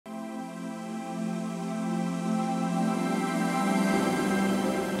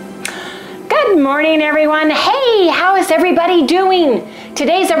Good morning, everyone. Hey, how is everybody doing?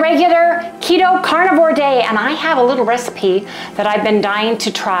 Today's a regular keto carnivore day, and I have a little recipe that I've been dying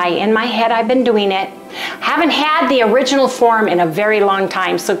to try. In my head, I've been doing it. Haven't had the original form in a very long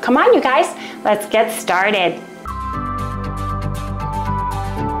time, so come on, you guys, let's get started.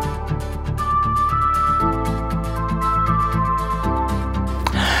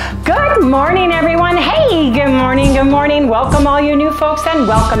 Good morning, everyone. Hey, good morning, good morning. Welcome all you new folks, and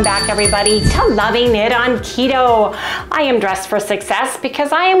welcome back, everybody, to Loving It on Keto. I am dressed for success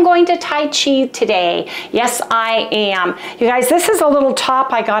because I am going to Tai Chi today. Yes, I am. You guys, this is a little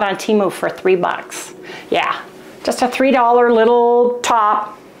top I got on Temu for $3. Yeah, just a $3 little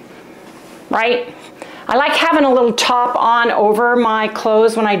top, right? I like having a little top on over my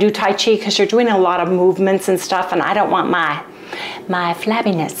clothes when I do Tai Chi because you're doing a lot of movements and stuff, and I don't want my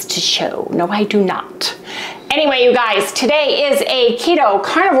flabbiness to show. No, I do not. Anyway, you guys, today is a keto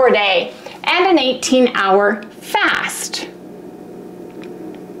carnivore day and an 18-hour fast.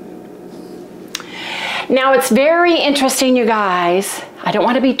 Now, it's very interesting, you guys. I don't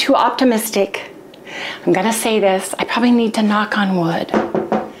want to be too optimistic. I'm going to say this. I probably need to knock on wood.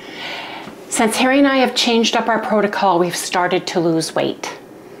 Since Harry and I have changed up our protocol, we've started to lose weight.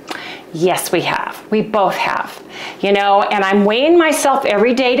 Yes, we have. We both have. You know, and I'm weighing myself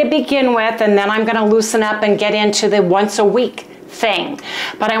every day to begin with, and then I'm going to loosen up and get into the once a week thing.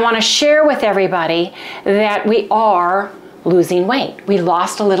 But I want to share with everybody that we are losing weight. We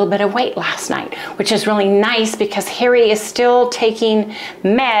lost a little bit of weight last night, which is really nice because Harry is still taking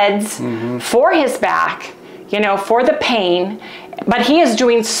meds for his back, you know, for the pain. But he is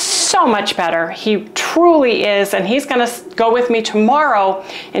doing so much better. He truly is. And he's going to go with me tomorrow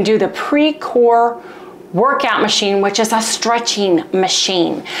and do the pre-core workout machine, which is a stretching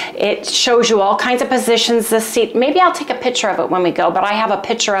machine. It shows you all kinds of positions, the seat. Maybe I'll take a picture of it when we go, but I have a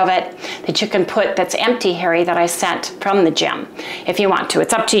picture of it that you can put that's empty, Harry, that I sent from the gym if you want to.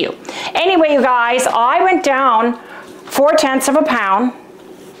 It's up to you. Anyway, you guys, I went down 0.4 of a pound.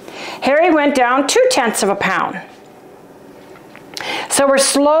 Harry went down 0.2 of a pound. So we're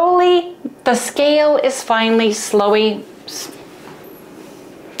slowly, the scale is finally slowly,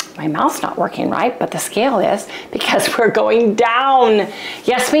 my mouth's not working right, but the scale is, because we're going down.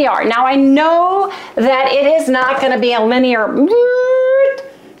 Yes, we are. Now I know that it is not going to be a linear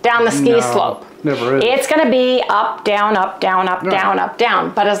down the ski slope. Never is. It's going to be up, down, up, down, up, down, up,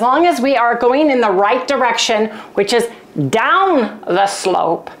 down. But as long as we are going in the right direction, which is down the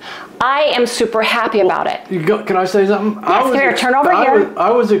slope, I am super happy about it. Can I say something? Yes, here, turn over here.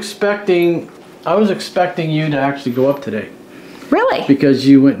 I was expecting you to actually go up today. Really? Because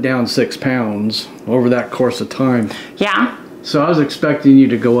you went down 6 pounds over that course of time. Yeah. So I was expecting you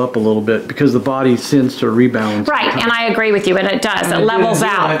to go up a little bit because the body tends to rebound. Right, and I agree with you, and it does. It levels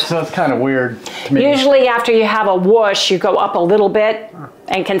out. So it's kind of weird to me. Usually after you have a whoosh, you go up a little bit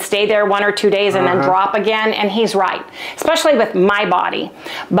and can stay there 1 or 2 days and then drop again, and he's right, especially with my body.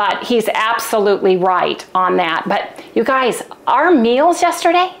 But he's absolutely right on that. But you guys, our meals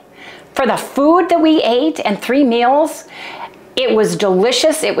yesterday, for the food that we ate and 3 meals, it was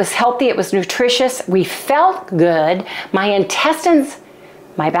delicious, it was healthy, it was nutritious, we felt good. My intestines,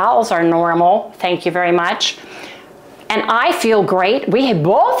 my bowels are normal, thank you very much. And I feel great. We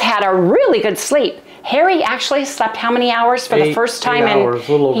both had a really good sleep. Harry actually slept how many hours for the first time? 8 hours,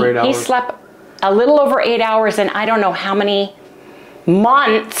 a little over 8 hours. He slept a little over 8 hours in I don't know how many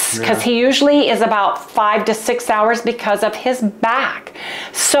months, because he usually is about 5 to 6 hours because of his back.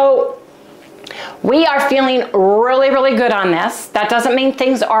 So we are feeling really, really good on this. That doesn't mean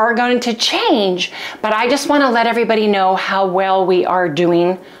things are going to change, but I just want to let everybody know how well we are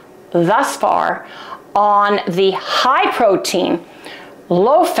doing thus far on the high protein,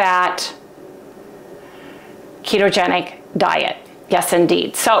 low fat, ketogenic diet. Yes,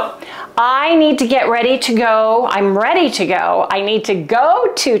 indeed. So I need to get ready to go. I'm ready to go. I need to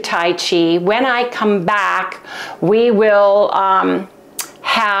go to Tai Chi. When I come back, we will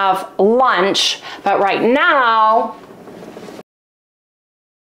have lunch, but right now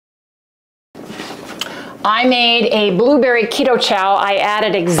I made a blueberry keto chow. I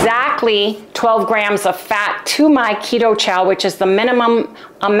added exactly 12 grams of fat to my keto chow, which is the minimum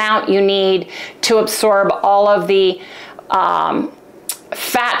amount you need to absorb all of the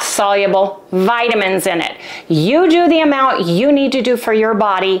fat soluble vitamins in it. You do the amount you need to do for your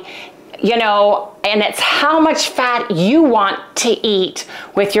body, you know, and it's how much fat you want to eat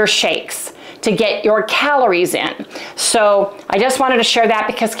with your shakes. to get your calories in. So I just wanted to share that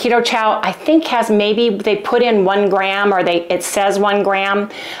because Keto Chow, I think, has maybe they put in 1 gram, or it says 1 gram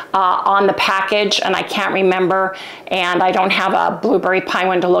on the package, and I can't remember. And I don't have a blueberry pie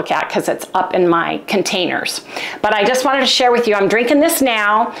one to look at because it's up in my containers. But I just wanted to share with you, I'm drinking this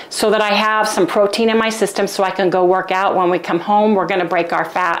now so that I have some protein in my system so I can go work out. When we come home, we're gonna break our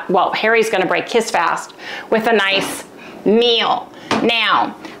fast. Well, Harry's gonna break his fast with a nice meal.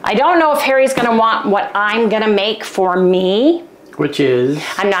 Now, I don't know if Harry's gonna want what I'm gonna make for me. Which is?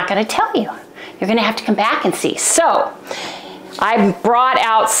 I'm not gonna tell you. You're gonna have to come back and see. So, I brought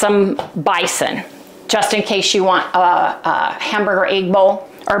out some bison, just in case you want a hamburger egg bowl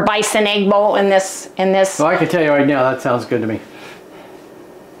or bison egg bowl in this. Well, I can tell you right now, that sounds good to me.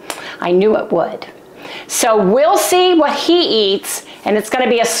 I knew it would. So we'll see what he eats, and it's gonna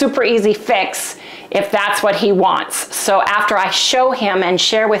be a super easy fix if that's what he wants. So after I show him and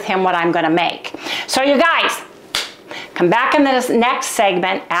share with him what I'm gonna make. So you guys, come back in this next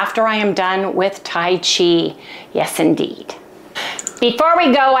segment after I am done with Tai Chi. Yes, indeed. Before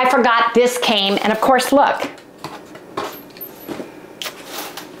we go, I forgot this came, and of course, look.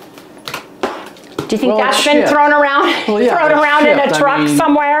 Do you think that's been thrown around, in a truck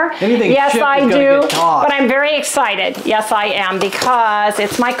somewhere? Yes, I do. But I'm very excited. Yes, I am, because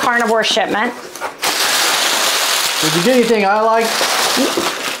it's my carnivore shipment. Did you get anything I like?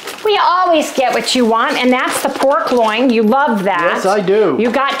 We always get what you want, and that's the pork loin. You love that. Yes, I do.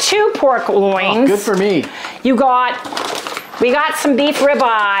 You got 2 pork loins. Oh, good for me. We got some beef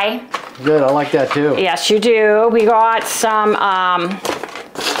ribeye. Good, I like that too. Yes, you do. We got some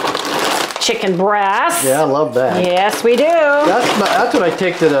chicken breast. Yeah, I love that. Yes, we do. That's what I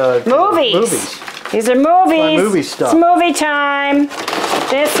take to the movies. These are movies. My movie stuff. It's movie time.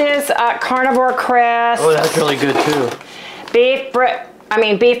 This is carnivore crisp. Oh, that's really good too.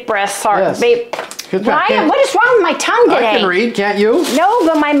 Beef breast. Sorry. Yes. Ryan, what is wrong with my tongue today? I can read, can't you? No,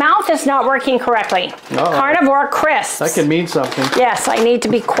 but my mouth is not working correctly. No. Carnivore crisps. That can mean something. Yes, I need to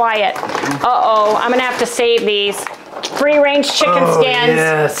be quiet. Uh-oh, I'm gonna have to save these. Free-range chicken skins.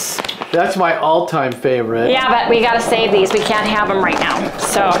 Yes, that's my all-time favorite. Yeah, but we gotta save these. We can't have them right now.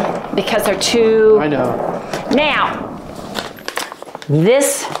 So, because they're too... I know. Now,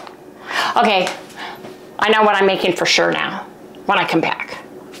 this... Okay, I know what I'm making for sure now when I come back.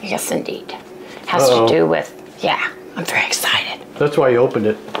 Yes, indeed. Has to do with... Yeah, I'm very excited. That's why you opened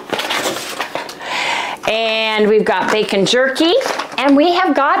it. And we've got bacon jerky. And we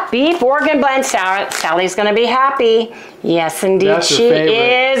have got beef organ blend. Sally's gonna be happy. Yes, indeed, she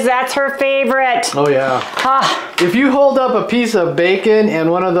is. That's her favorite. Oh yeah. If you hold up a piece of bacon and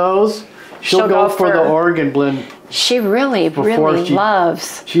one of those, she'll go for the organ blend. She really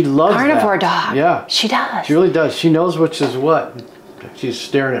loves. She loves carnivore dog. Yeah, she does. She really does. She knows which is what. She's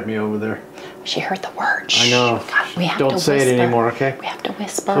staring at me over there. She heard the word. I know. God, we have Don't say it anymore, okay? We have to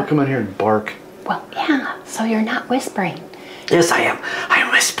whisper. She'll come in here and bark. Well, yeah. So you're not whispering. Yes, I am. I'm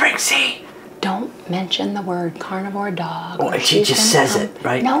whispering, see? Don't mention the word carnivore dog. Oh, she just says it,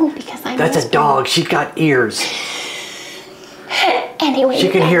 right? No, because I'm That's whispering. A dog. She's got ears. Anyway, she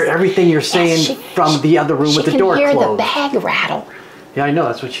can hear everything you're saying from the other room with the door closed. She can hear the bag rattle. Yeah, I know.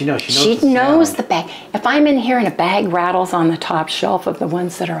 That's what she knows. She knows the bag. If I'm in here and a bag rattles on the top shelf of the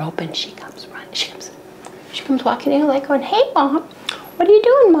ones that are open, she comes running. She comes walking in like going, "Hey, Mom, what are you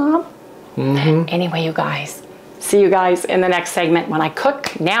doing, Mom?" Anyway, you guys. See you guys in the next segment. When I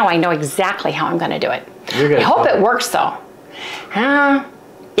cook, now I know exactly how I'm going to do it. I hope it works, though.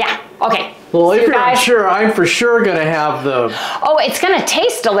 Yeah, okay. Well, if you're not sure, I'm for sure going to have the... Oh, it's going to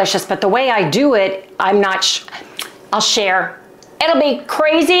taste delicious, but the way I do it, I'm not... I'll share. It'll be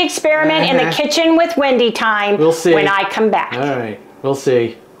crazy experiment in the kitchen with Wendy time. We'll see. When I come back. All right, we'll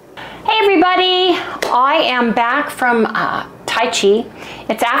see. Hey, everybody. I am back from Tai Chi.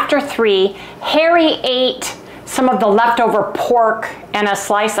 It's after 3. Harry ate some of the leftover pork and a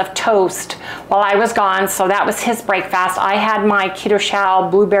slice of toast while I was gone, so that was his breakfast. I had my Keto Chow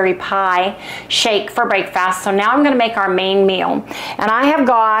blueberry pie shake for breakfast, so now I'm gonna make our main meal. And I have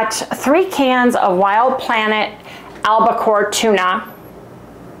got 3 cans of Wild Planet albacore tuna,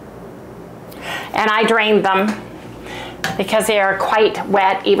 and I drained them because they are quite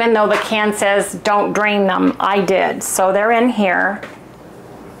wet. Even though the can says don't drain them, I did. So they're in here.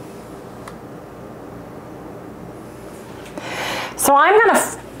 So I'm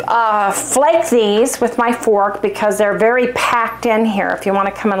gonna flake these with my fork because they're very packed in here. If you want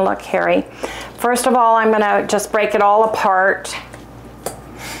to come and look, Harry. First of all, I'm gonna just break it all apart.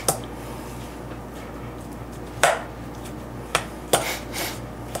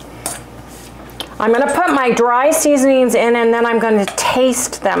 I'm going to put my dry seasonings in and then I'm going to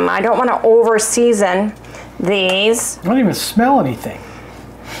taste them. I don't want to over season these. I don't even smell anything.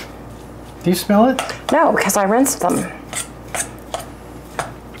 Do you smell it? No, because I rinsed them.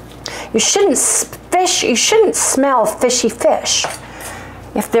 You shouldn't smell fishy fish.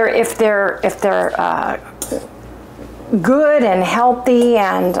 If they're good and healthy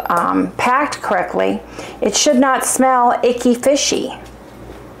and packed correctly, it should not smell icky fishy.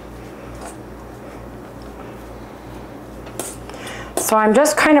 So I'm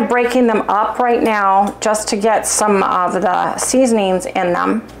just kind of breaking them up right now just to get some of the seasonings in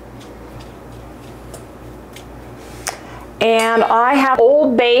them. And I have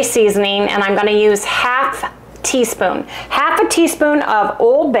Old Bay seasoning, and I'm going to use half a teaspoon of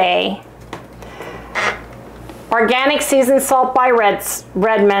Old Bay, organic seasoned salt by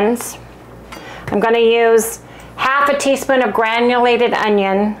Redmond's. I'm going to use half a teaspoon of granulated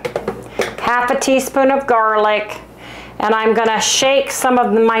onion, half a teaspoon of garlic, and I'm going to shake some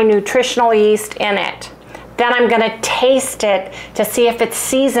of my nutritional yeast in it. Then I'm going to taste it to see if it's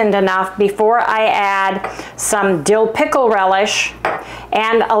seasoned enough before I add some dill pickle relish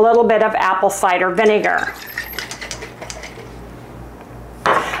and a little bit of apple cider vinegar.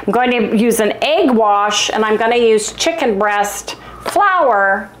 I'm going to use an egg wash, and I'm going to use chicken breast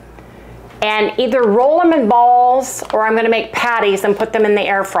flour and either roll them in balls or I'm going to make patties and put them in the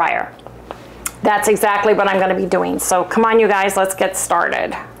air fryer. That's exactly what I'm going to be doing. So come on, you guys, let's get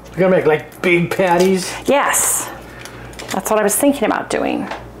started. You're gonna make like big patties? Yes, that's what I was thinking about doing.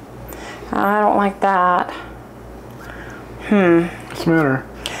 I don't like that. What's the matter?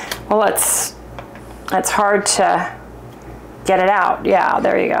 Well, it's hard to get it out. Yeah,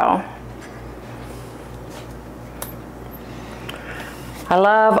 there you go. I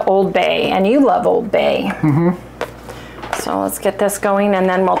love Old Bay, and you love Old Bay. So let's get this going, and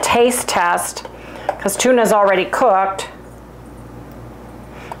then we'll taste test, because tuna's already cooked.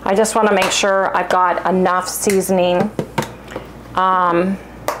 I just want to make sure I've got enough seasoning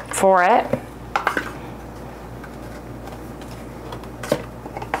for it.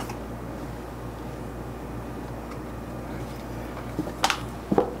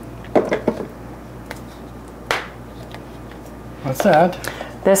 What's that?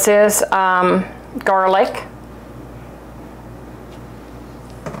 This is garlic.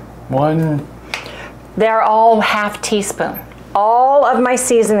 One. They're all half teaspoon. All of my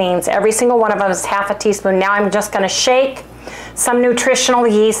seasonings, every single one of them is half a teaspoon. Now I'm just going to shake some nutritional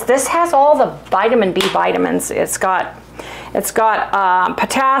yeast. This has all the vitamin B vitamins. It's got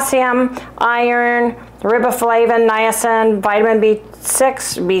potassium, iron, riboflavin, niacin, vitamin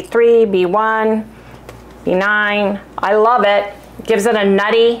B6, B3, B1, B9. I love it. Gives it a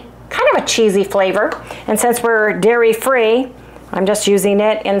nutty, kind of a cheesy flavor. And since we're dairy free, I'm just using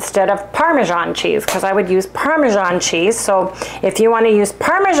it instead of Parmesan cheese, because I would use Parmesan cheese. So if you want to use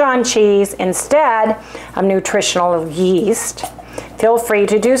Parmesan cheese instead of nutritional yeast, feel free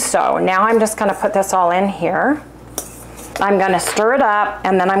to do so. Now I'm just going to put this all in here. I'm going to stir it up,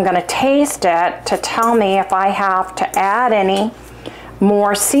 and then I'm going to taste it to tell me if I have to add any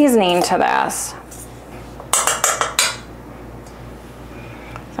more seasoning to this.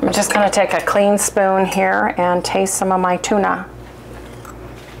 I'm just going to take a clean spoon here and taste some of my tuna.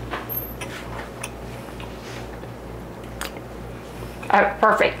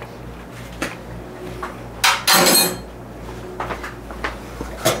 Perfect.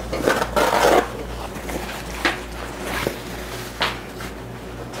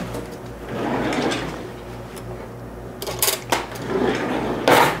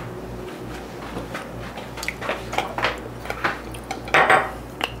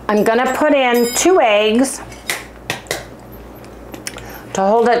 I'm going to put in 2 eggs to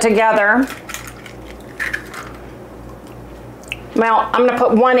hold it together. Well, I'm going to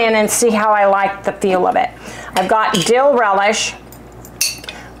put 1 in and see how I like the feel of it. I've got dill relish. I'm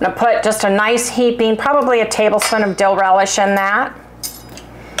going to put just a nice heaping, probably a tablespoon of dill relish in that.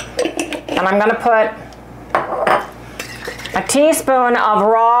 And I'm going to put a teaspoon of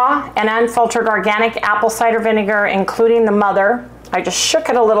raw and unfiltered organic apple cider vinegar, including the mother. I just shook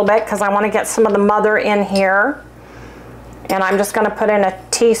it a little bit because I want to get some of the mother in here. And I'm just going to put in a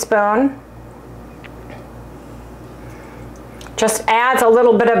teaspoon. Just adds a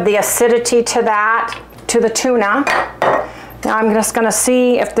little bit of the acidity to that, to the tuna. Now I'm just going to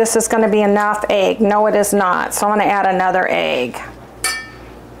see if this is going to be enough egg. No, it is not. So I'm going to add another egg.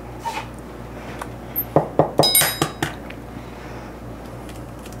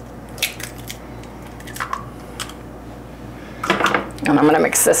 And I'm going to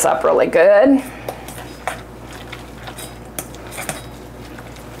mix this up really good.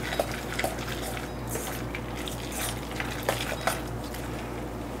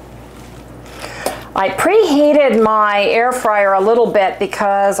 I preheated my air fryer a little bit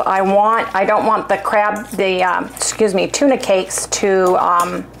because I don't want the tuna cakes to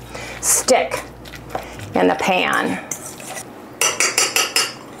stick in the pan.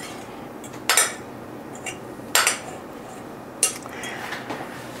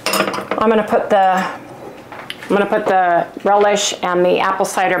 I'm gonna put the relish and the apple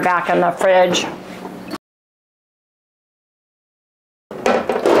cider back in the fridge.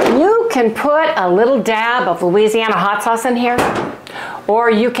 You can put a little dab of Louisiana hot sauce in here, or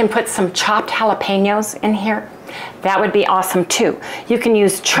you can put some chopped jalapenos in here. That would be awesome too. You can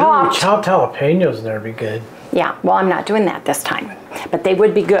use chopped jalapenos in there would be good. Yeah, well, I'm not doing that this time, but they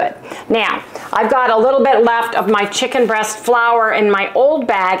would be good. Now, I've got a little bit left of my chicken breast flour in my old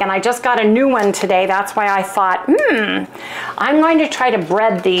bag, and I just got a new one today. That's why I thought, I'm going to try to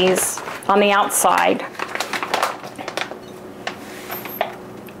bread these on the outside.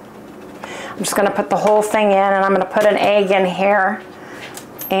 I'm just going to put the whole thing in, and I'm going to put an egg in here,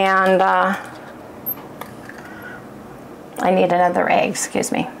 and I need another egg,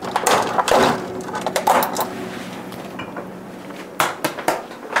 excuse me.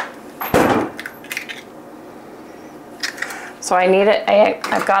 So I need an egg.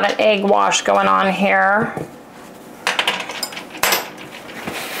 I've got an egg wash going on here.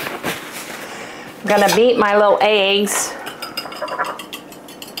 I'm gonna beat my little eggs.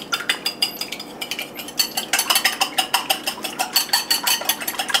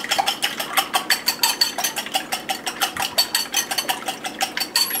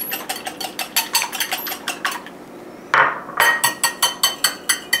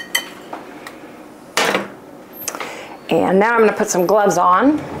 And now I'm going to put some gloves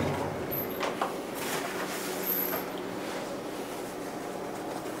on.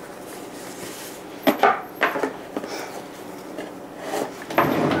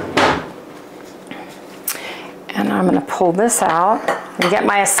 And I'm going to pull this out and get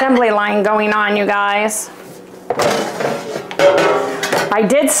my assembly line going on, you guys. I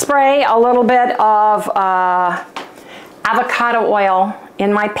did spray a little bit of avocado oil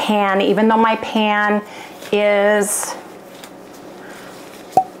in my pan, even though my pan is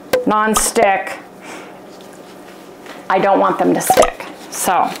non-stick. I don't want them to stick.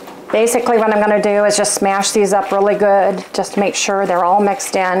 So basically what I'm going to do is just smash these up really good, just to make sure they're all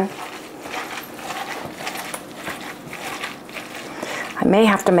mixed in. I may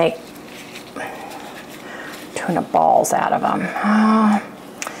have to make tuna balls out of them.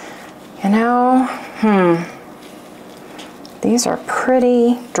 You know, these are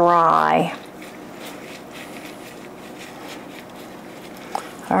pretty dry.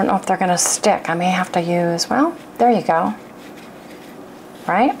 I don't know if they're going to stick. I may have to use, well, there you go.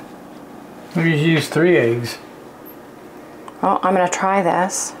 Right? Maybe you should use 3 eggs. Well, I'm going to try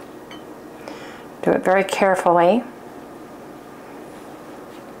this. Do it very carefully.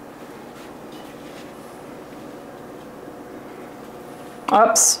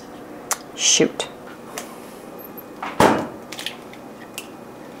 Oops. Shoot.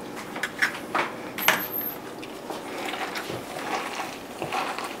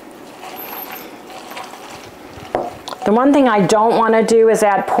 The one thing I don't want to do is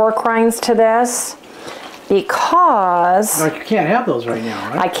add pork rinds to this, because you can't have those right now,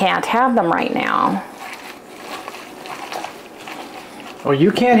 right? I can't have them right now. Or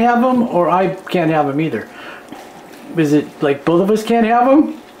you can't have them, or I can't have them either. Is it like both of us can't have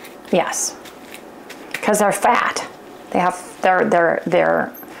them? Yes, because they're fat. They have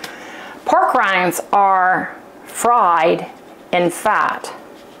their pork rinds are fried in fat.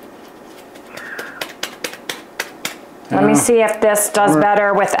 Let me see if this does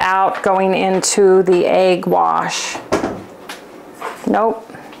better without going into the egg wash. Nope.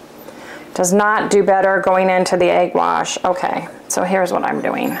 Does not do better going into the egg wash. Okay, so here's what I'm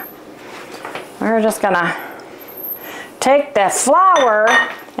doing. We're just gonna take the flour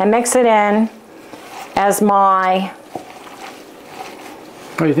and mix it in as my...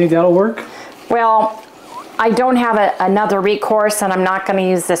 Oh, you think that'll work? Well, I don't have another recourse, and I'm not gonna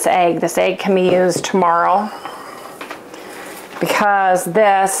use this egg. This egg can be used tomorrow, because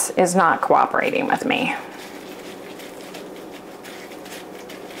this is not cooperating with me.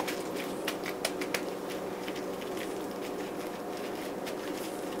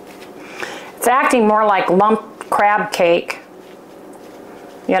 It's acting more like lump crab cake,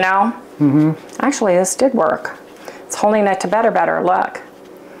 you know? Actually, this did work. It's holding it together, look.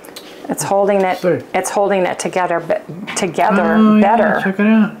 It's holding it, together better. Yeah, check it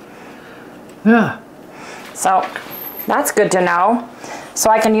out. Yeah. So, that's good to know. so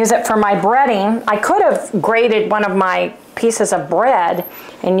I can use it for my breading. I could have grated one of my pieces of bread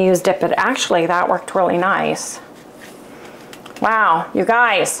and used it, but actually that worked really nice. Wow, you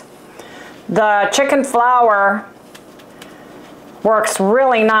guys, the chicken flour works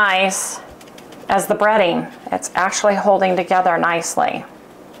really nice as the breading. It's actually holding together nicely.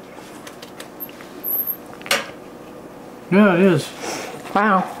 Yeah, it is.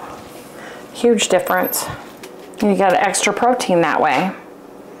 Wow, huge difference. You get extra protein that way.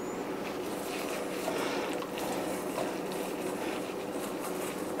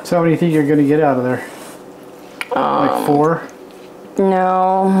 So how many do you think you're going to get out of there? Like 4?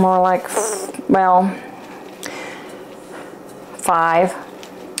 No, more like, well, 5.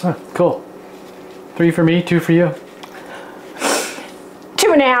 Huh, cool. 3 for me, 2 for you.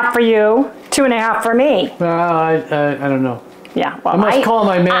 2.5 for you, 2.5 for me. I don't know. Yeah, well, I must call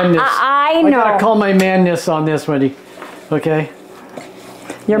my madness. I know. I gotta call my madness on this, buddy. Okay?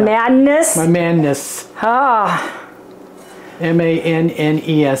 Your madness? My madness. Ah.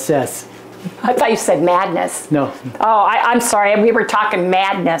 M-A-N-N-E-S-S. I thought you said madness. No. Oh, I'm sorry. We were talking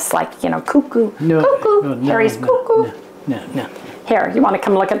madness, like, you know, cuckoo. No. Cuckoo. No, Harry's cuckoo. No. Here, you want to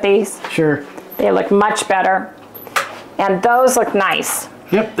come look at these? Sure. They look much better. And those look nice.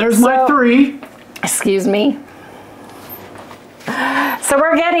 Yep, there's my 3. Excuse me. So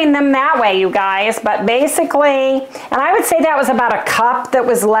we're getting them that way, you guys, but basically, and I would say that was about a cup that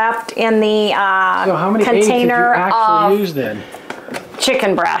was left in the So how many eggs did you actually use then?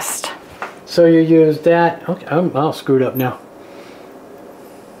 Chicken breast. So you used that. Okay, I'm all screwed up now.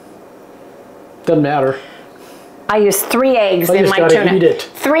 Doesn't matter. I used 3 eggs in my tuna. Eat it.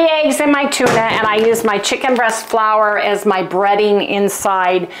 3 eggs in my tuna, and I used my chicken breast flour as my breading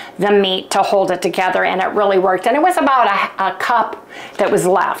inside the meat to hold it together, and it really worked. And it was about a cup that was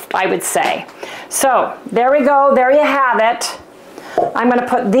left, I would say. So there we go. There you have it. I'm going to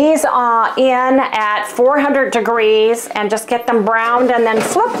put these in at 400 degrees and just get them browned and then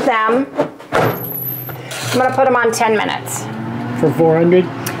flip them. I'm going to put them on 10 minutes. For 400?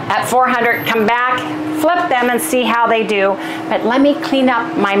 At 400, come back, flip them and see how they do. But let me clean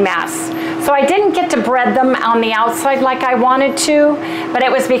up my mess. So I didn't get to bread them on the outside like I wanted to, but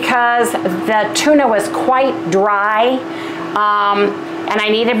it was because the tuna was quite dry, and I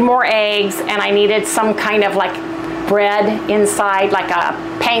needed more eggs, and I needed some kind of like bread inside, like a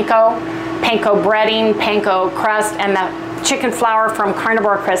panko breading, panko crust, and the chicken flour from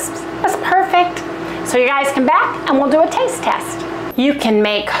Carnivore Crisps was perfect. So you guys come back and we'll do a taste test. You can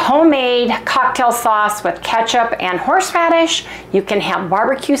make homemade cocktail sauce with ketchup and horseradish. You can have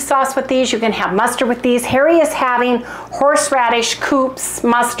barbecue sauce with these. You can have mustard with these. Harry is having horseradish Coops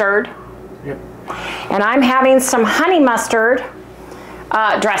mustard. Yep. And I'm having some honey mustard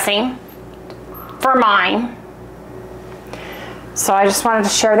dressing for mine. So I just wanted to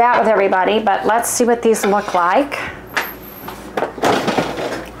share that with everybody, but let's see what these look like.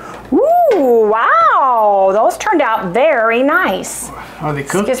 Ooh, wow, those turned out very nice. Are they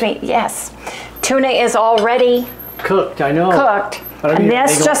cooked? Excuse me, yes. Tuna is already cooked, I know. Cooked. And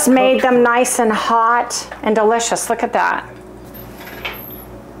this just made them nice and hot and delicious. Look at that.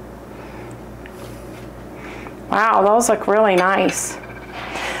 Wow, those look really nice.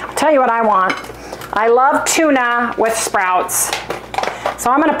 I'll tell you what I want. I love tuna with sprouts.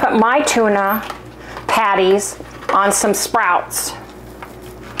 So I'm going to put my tuna patties on some sprouts.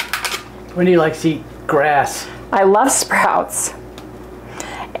 When do you like to eat grass? I love sprouts.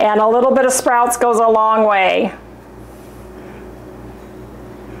 And a little bit of sprouts goes a long way.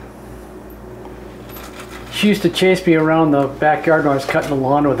 She used to chase me around the backyard when I was cutting the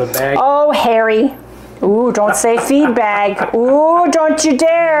lawn with a bag. Oh, Harry. Ooh, don't say feed bag. Ooh, don't you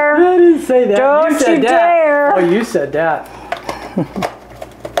dare. I didn't say that. Don't you dare. Oh, you said that.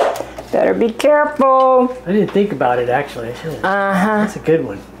 Better be careful. I didn't think about it, actually. That's a good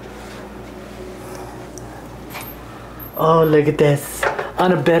one. Oh, look at this.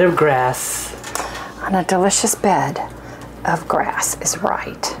 On a bed of grass. On a delicious bed of grass is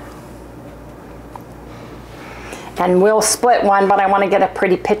right. And we'll split one, but I want to get a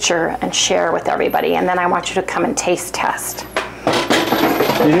pretty picture and share with everybody. And then I want you to come and taste test.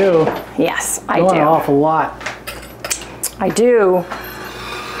 You do? Yes, I do. An awful lot. I do.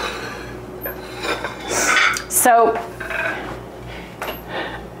 So,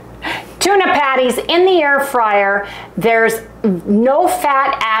 tuna patties in the air fryer. There's no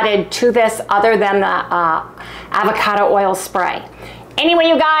fat added to this other than the avocado oil spray. Anyway,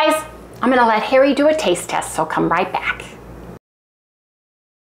 you guys, I'm gonna let Harry do a taste test, so come right back.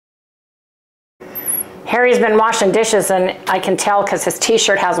 Harry's been washing dishes, and I can tell because his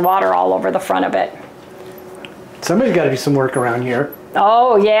t-shirt has water all over the front of it. Somebody's got to do some work around here.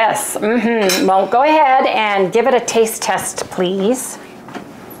 Oh, yes. Mm-hmm. Well, go ahead and give it a taste test, please.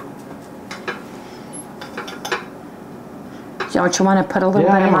 Don't you want to put a little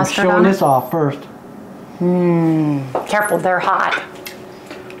bit of mustard on? I'm showing this off first. Careful, they're hot.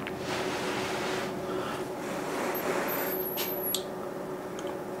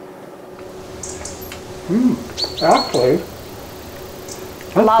 Actually,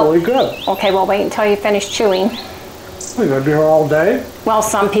 that's really good. Okay, well, wait until you finish chewing. We're gonna be here all day. Well,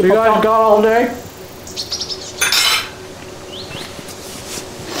 some people You guys don't. got all day?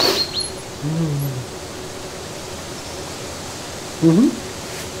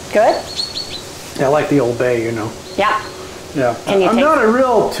 Good? Yeah, I like the Old Bay, you know. Yeah. Yeah. Can you I'm not a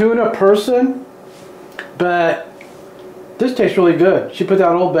real tuna person, but this tastes really good. She put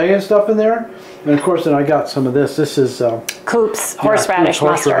that Old Bay and stuff in there. And of course, then I got some of this. This is Coop's horseradish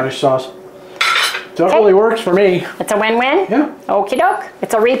mustard. Horseradish sauce. So it really works for me. It's a win-win? Yeah. Okie doke.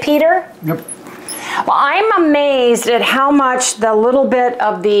 It's a repeater? Yep. Well, I'm amazed at how much the little bit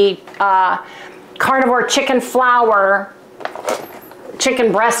of the carnivore chicken flour,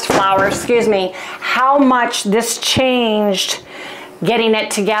 chicken breast flour, excuse me, how much this changed getting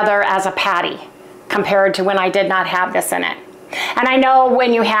it together as a patty compared to when I did not have this in it. And I know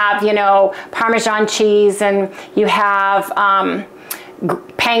when you have, you know, Parmesan cheese and you have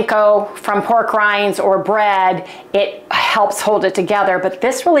panko from pork rinds or bread, it helps hold it together, but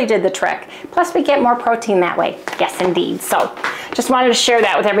this really did the trick. Plus we get more protein that way. Yes, indeed. So just wanted to share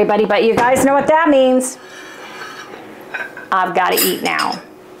that with everybody, but you guys know what that means. I've got to eat now.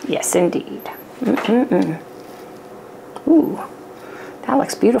 Yes, indeed. Ooh, that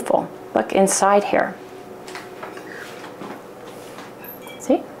looks beautiful. Look inside here.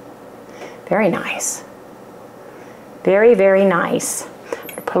 See? Very nice. Very, very nice.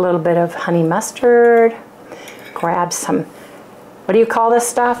 Put a little bit of honey mustard. Grab some, what do you call this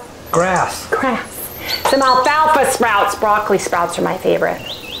stuff? Grass. Grass. Some alfalfa sprouts. Broccoli sprouts are my favorite.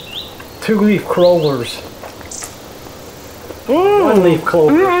 2-leaf clovers. 1-leaf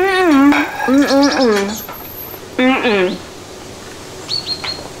clover.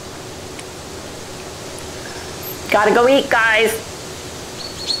 Gotta go eat, guys.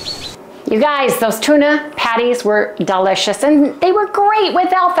 You guys, those tuna patties were delicious and they were great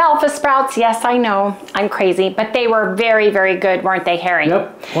with alfalfa sprouts. Yes, I know, I'm crazy, but they were very, very good, weren't they, Harry?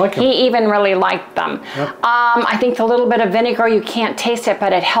 Yep, like them. He even really liked them. Yep. I think the little bit of vinegar, you can't taste it,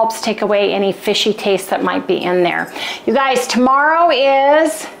 but it helps take away any fishy taste that might be in there. You guys, tomorrow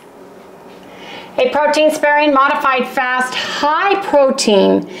is a protein sparing, modified fast, high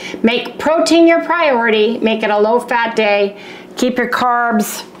protein. Make protein your priority, make it a low fat day, keep your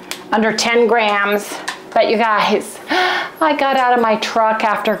carbs under 10 grams. But you guys, I got out of my truck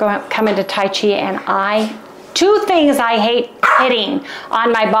after coming to Tai Chi and two things I hate hitting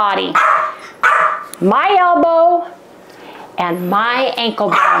on my body. My elbow and my ankle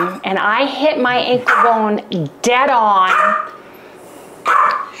bone. And I hit my ankle bone dead on.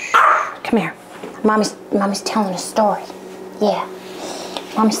 Come here. Mommy's telling a story. Yeah,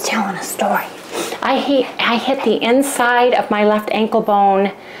 Mommy's telling a story. I hit the inside of my left ankle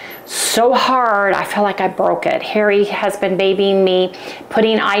bone so hard, I feel like I broke it. Harry has been babying me,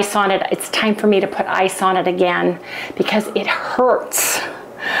 putting ice on it. It's time for me to put ice on it again because it hurts.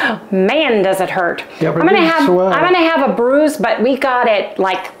 Man, does it hurt. Yeah, I'm gonna have a bruise, but we got it,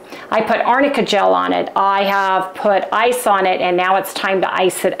 like, I put arnica gel on it. I have put ice on it, and now it's time to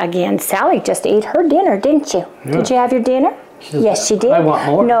ice it again. Sally just ate her dinner, didn't you? Yeah. Did you have your dinner? Yes, she did. I want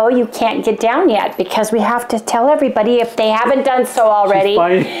more. No, you can't get down yet because we have to tell everybody, if they haven't done so already,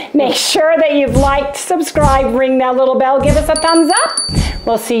 make sure that you've liked, subscribed, ring that little bell, give us a thumbs up.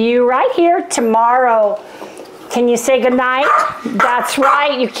 We'll see you right here tomorrow. Can you say goodnight? That's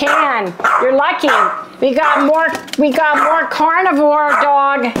right, you can. You're lucky. We got more carnivore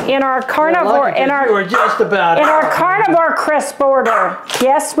dog in our carnivore we're just about in our carnivore crisp order.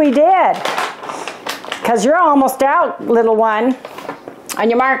 Yes, we did. Because you're almost out, little one. On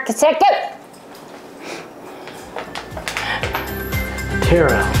your mark, get set, go.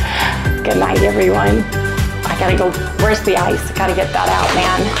 Tara. Good night, everyone. I gotta go, where's the ice? I gotta get that out,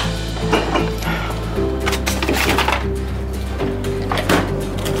 man.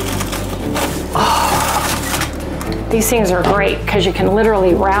 These things are great because you can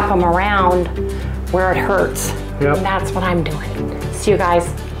literally wrap them around where it hurts. Yep. And that's what I'm doing. See you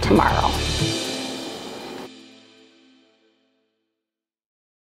guys tomorrow.